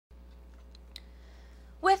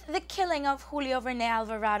killing of Julio Rene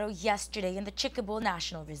Alvarado yesterday in the Chicabul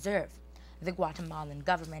National Reserve. The Guatemalan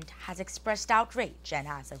government has expressed outrage, and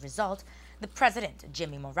as a result, the president,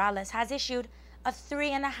 Jimmy Morales, has issued a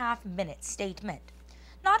 3.5-minute statement,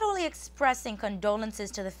 not only expressing condolences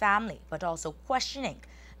to the family, but also questioning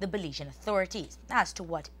the Belizean authorities as to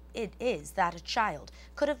what it is that a child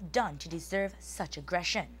could have done to deserve such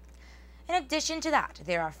aggression. In addition to that,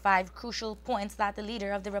 there are 5 crucial points that the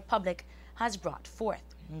leader of the Republic has brought forth.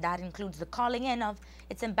 And that includes the calling in of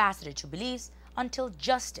its ambassador to Belize until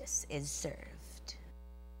justice is served.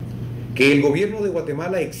 Que el gobierno de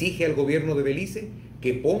Guatemala exige al gobierno de Belize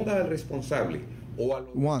que ponga al responsable.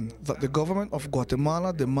 1. That the government of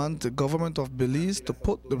Guatemala demands the government of Belize to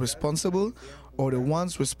put the responsible or the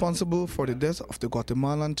ones responsible for the death of the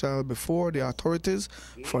Guatemalan child before the authorities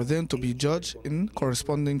for them to be judged in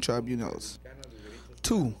corresponding tribunals.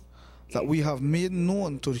 2. That we have made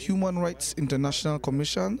known to the Human Rights International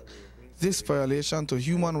Commission this violation to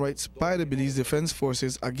human rights by the Belize Defense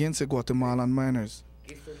Forces against the Guatemalan miners.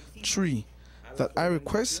 3. That I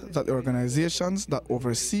request that the organizations that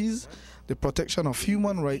oversees the protection of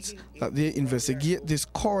human rights that they investigate this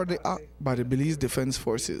cowardly act by the Belize Defense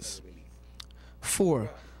Forces. 4.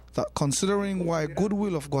 That considering why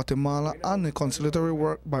goodwill of Guatemala and the conciliatory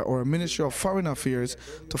work by our Ministry of Foreign Affairs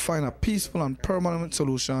to find a peaceful and permanent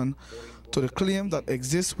solution to the claim that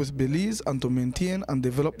exists with Belize and to maintain and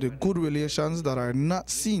develop the good relations that are not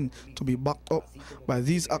seen to be backed up by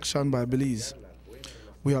these actions by Belize.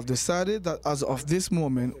 We have decided that as of this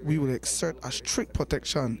moment, we will exert a strict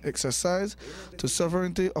protection exercise to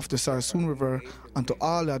sovereignty of the Sarsoon River and to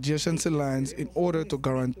all the adjacency lines in order to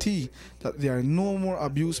guarantee that there are no more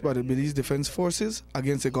abuse by the Belize Defense Forces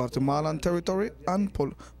against the Guatemalan territory and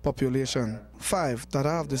population. 5. That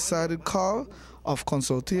I have decided call of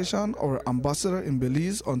consultation our ambassador in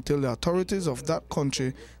Belize until the authorities of that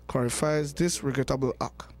country clarifies this regrettable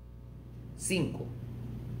act. 5.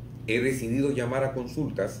 He decidido llamar a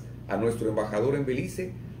consultas a nuestro embajador en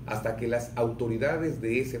Belice hasta que las autoridades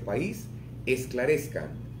de ese país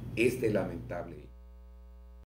esclarezcan este lamentable hecho.